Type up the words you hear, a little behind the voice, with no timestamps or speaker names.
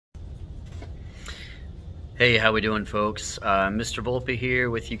Hey, how we doing, folks? Mr. Volpe here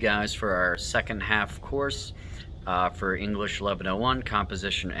with you guys for our second half course for English 1101,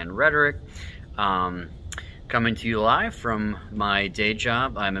 Composition and Rhetoric. Coming to you live from my day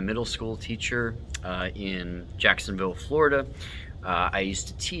job. I'm a middle school teacher in Jacksonville, Florida. I used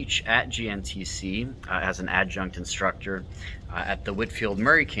to teach at GNTC as an adjunct instructor at the Whitfield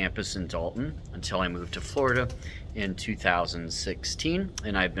Murray campus in Dalton until I moved to Florida in 2016,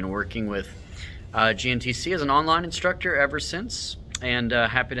 and I've been working with GNTC as an online instructor ever since, and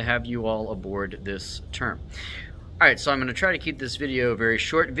happy to have you all aboard this term. Alright, so I'm going to try to keep this video very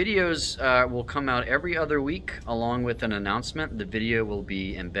short. Videos will come out every other week along with an announcement. The video will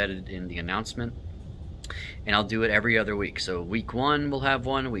be embedded in the announcement, and I'll do it every other week. So week 1 we'll have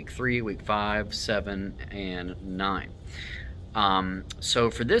one, week 3, week 5, 7, and 9. So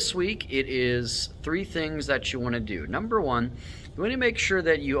for this week, it is 3 things that you want to do. Number 1, you want to make sure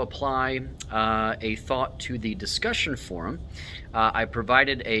that you apply a thought to the discussion forum. I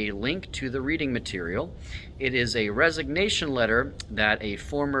provided a link to the reading material. It is a resignation letter that a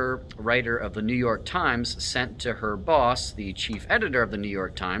former writer of the New York Times sent to her boss, the chief editor of the New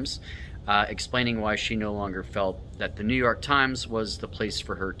York Times, explaining why she no longer felt that the New York Times was the place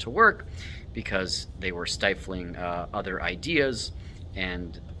for her to work because they were stifling other ideas,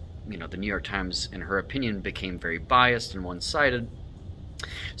 and the New York Times, in her opinion, became very biased and one-sided.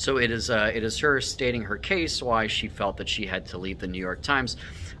 So it is her stating her case why she felt that she had to leave the New York Times.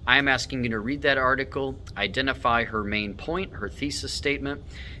 I am asking you to read that article, identify her main point, her thesis statement,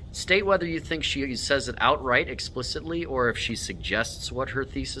 state whether you think she says it outright, explicitly, or if she suggests what her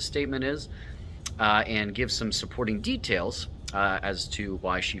thesis statement is, and give some supporting details as to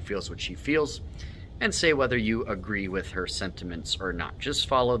why she feels what she feels, and say whether you agree with her sentiments or not. Just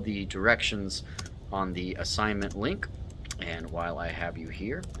follow the directions on the assignment link. And while I have you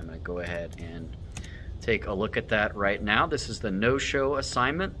here, I'm going to go ahead and take a look at that right now. This is the no-show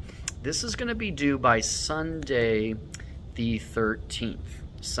assignment. This is going to be due by Sunday the 13th.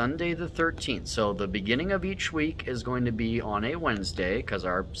 Sunday the 13th. So the beginning of each week is going to be on a Wednesday because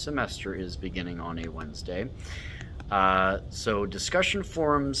our semester is beginning on a Wednesday. So discussion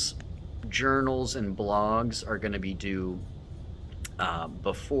forums, journals, and blogs are going to be due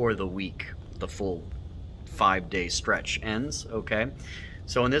before the week, the full 5-day stretch ends. Okay,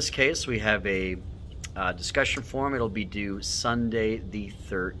 so in this case we have a discussion forum. It'll be due Sunday the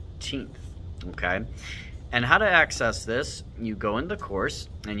 13th. Okay, and how to access this, you go in the course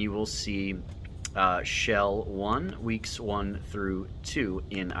and you will see Shell 1, weeks 1 through 2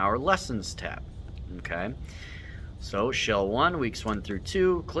 in our lessons tab. Okay, so Shell 1, weeks 1 through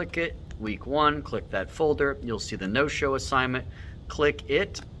 2, click it. Week 1, click that folder. You'll see the no-show assignment. Click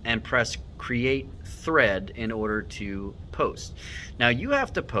it and press create thread in order to post. Now you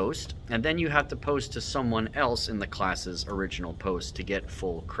have to post, and then you have to post to someone else in the class's original post to get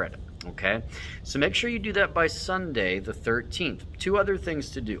full credit. Okay, so make sure you do that by Sunday the 13th. 2 other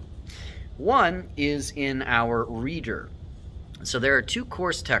things to do. One is in our reader. So there are 2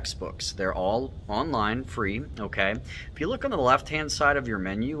 course textbooks. They're all online, free, okay? If you look on the left-hand side of your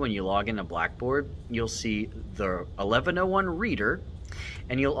menu when you log into Blackboard, you'll see the 1101 Reader,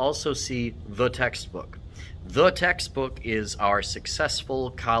 and you'll also see the textbook. The textbook is our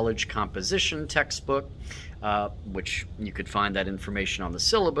Successful College Composition textbook, which you could find that information on the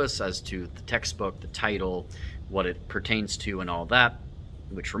syllabus as to the textbook, the title, what it pertains to, and all that.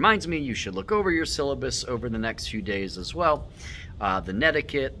 Which reminds me, you should look over your syllabus over the next few days as well. The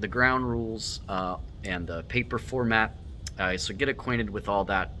netiquette, the ground rules, and the paper format. So get acquainted with all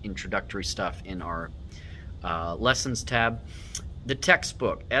that introductory stuff in our lessons tab. The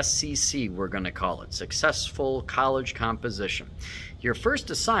textbook, SCC, we're going to call it, Successful College Composition. Your first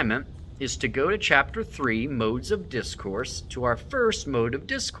assignment is to go to Chapter 3, Modes of Discourse, to our first mode of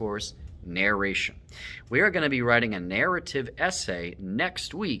discourse, narration. We are going to be writing a narrative essay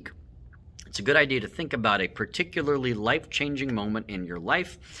next week. It's a good idea to think about a particularly life-changing moment in your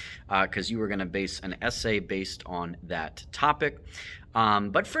life because you are going to base an essay based on that topic.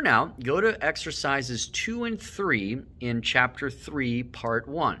 But for now, go to exercises 2 and 3 in Chapter 3, Part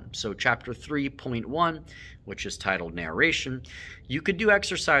 1. So Chapter 3.1, which is titled Narration. You could do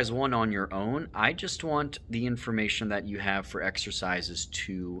exercise 1 on your own. I just want the information that you have for exercises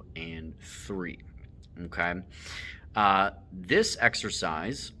 2 and 3. Okay? This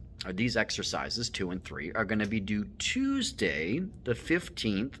exercise, or these exercises 2 and 3, are going to be due Tuesday the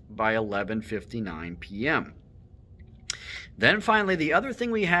 15th by 11:59 p.m. Then finally, the other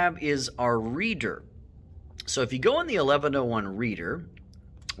thing we have is our reader. So if you go in the 1101 reader,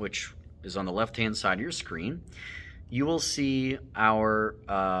 which is on the left-hand side of your screen, you will see our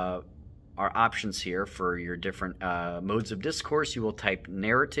our options here for your different modes of discourse. You will type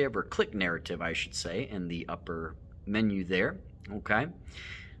narrative, or click narrative, I should say, in the upper menu there, okay?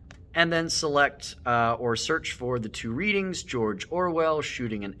 And then select or search for the two readings, George Orwell,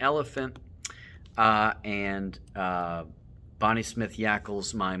 Shooting an Elephant, and Bonnie Smith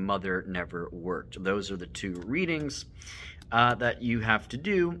Yackles, My Mother Never Worked. Those are the two readings that you have to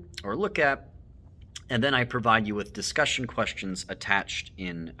do or look at. And then I provide you with discussion questions attached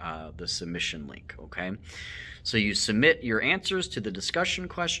in the submission link, okay? So you submit your answers to the discussion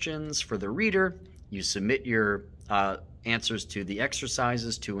questions for the reader. You submit your answers to the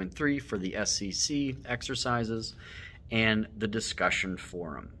exercises 2 and 3 for the SCC exercises, and the discussion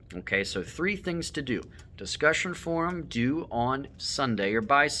forum. Okay, so 3 things to do. Discussion forum due on Sunday, or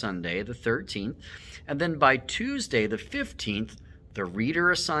by Sunday the 13th, and then by Tuesday the 15th, the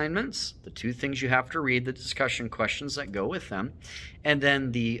reader assignments, the 2 things you have to read, the discussion questions that go with them, and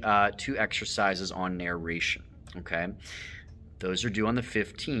then the 2 exercises on narration, okay? Those are due on the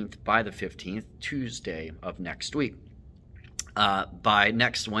 15th, by the 15th, Tuesday of next week. By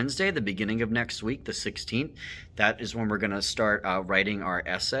next Wednesday, the beginning of next week, the 16th, that is when we're going to start writing our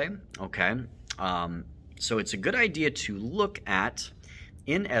essay, okay? So it's a good idea to look at,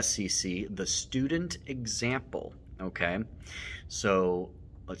 in SCC, the student example, okay? So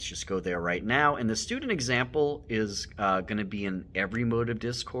let's just go there right now. And the student example is going to be in every mode of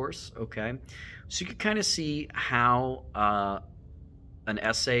discourse, okay? So you can kind of see how an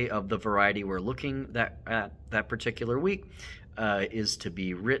essay of the variety we're looking at that particular week is to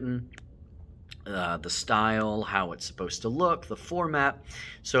be written, the style, how it's supposed to look, the format.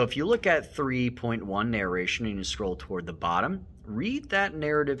 So if you look at 3.1 narration and you scroll toward the bottom, read that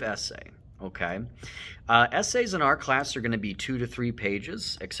narrative essay, okay? Essays in our class are going to be 2 to 3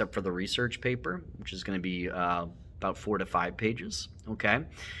 pages, except for the research paper, which is going to be about 4 to 5 pages, okay?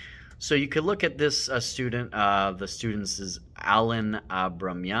 So you could look at this student. The student is Alan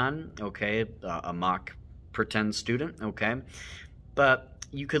Abramyan, okay, a mock pretend student, okay? But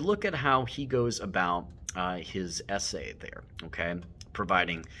you could look at how he goes about his essay there, okay?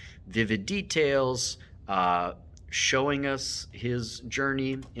 Providing vivid details, showing us his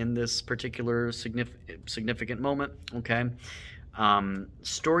journey in this particular significant moment, okay?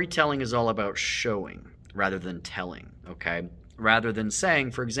 Storytelling is all about showing rather than telling, okay? Rather than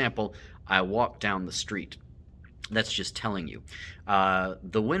saying, for example, I walked down the street. That's just telling you.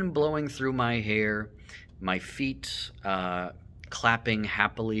 The wind blowing through my hair, my feet clapping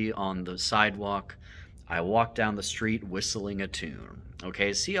happily on the sidewalk. I walked down the street whistling a tune.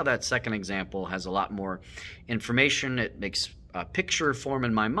 Okay, see how that second example has a lot more information. It makes a picture form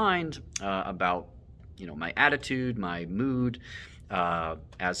in my mind about, you know, my attitude, my mood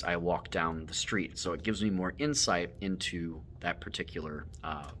as I walk down the street. So it gives me more insight into that particular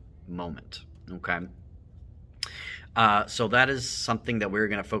moment. Okay. So that is something that we're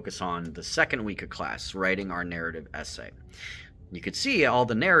going to focus on the second week of class, writing our narrative essay. You could see all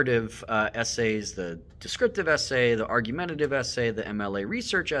the narrative essays, the descriptive essay, the argumentative essay, the MLA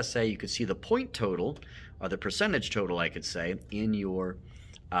research essay. You could see the point total, or the percentage total, I could say, in your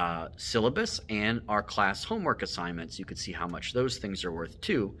syllabus and our class homework assignments. You could see how much those things are worth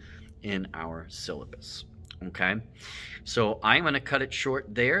too in our syllabus. Okay, so I'm going to cut it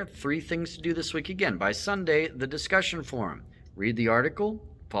short there. 3 things to do this week again. By Sunday, the discussion forum. Read the article,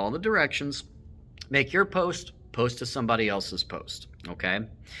 follow the directions, make your post to somebody else's post. Okay,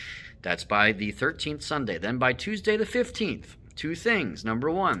 that's by the 13th Sunday. Then by Tuesday the 15th, 2 things.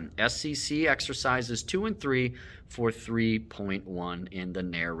 Number 1, SCC exercises 2 and 3 for 3.1 in the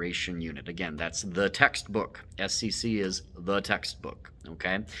narration unit. Again, that's the textbook. SCC is the textbook,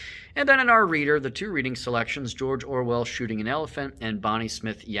 okay? And then in our reader, the 2 reading selections, George Orwell, Shooting an Elephant, and Bonnie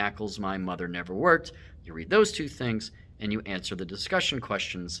Smith Yackles, My Mother Never Worked. You read those 2 things, and you answer the discussion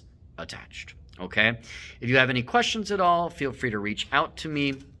questions attached. Okay? If you have any questions at all, feel free to reach out to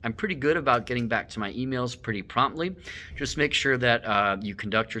me. I'm pretty good about getting back to my emails pretty promptly. Just make sure that you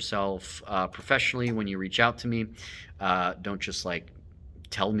conduct yourself professionally when you reach out to me. Don't just like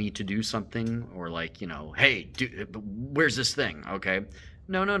tell me to do something, or like, you know, hey, where's this thing? Okay?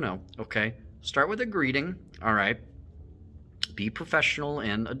 No. Okay? Start with a greeting. All right? Be professional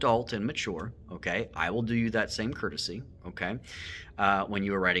and adult and mature, okay? I will do you that same courtesy, okay, when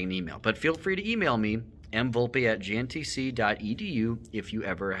you are writing an email. But feel free to email me, mvolpe@gntc.edu, if you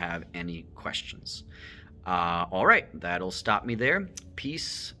ever have any questions. All right, that'll stop me there.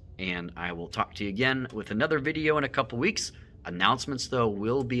 Peace, and I will talk to you again with another video in a couple weeks. Announcements, though,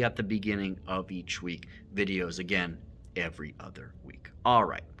 will be at the beginning of each week. Videos, again, every other week. All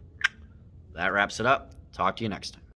right, that wraps it up. Talk to you next time.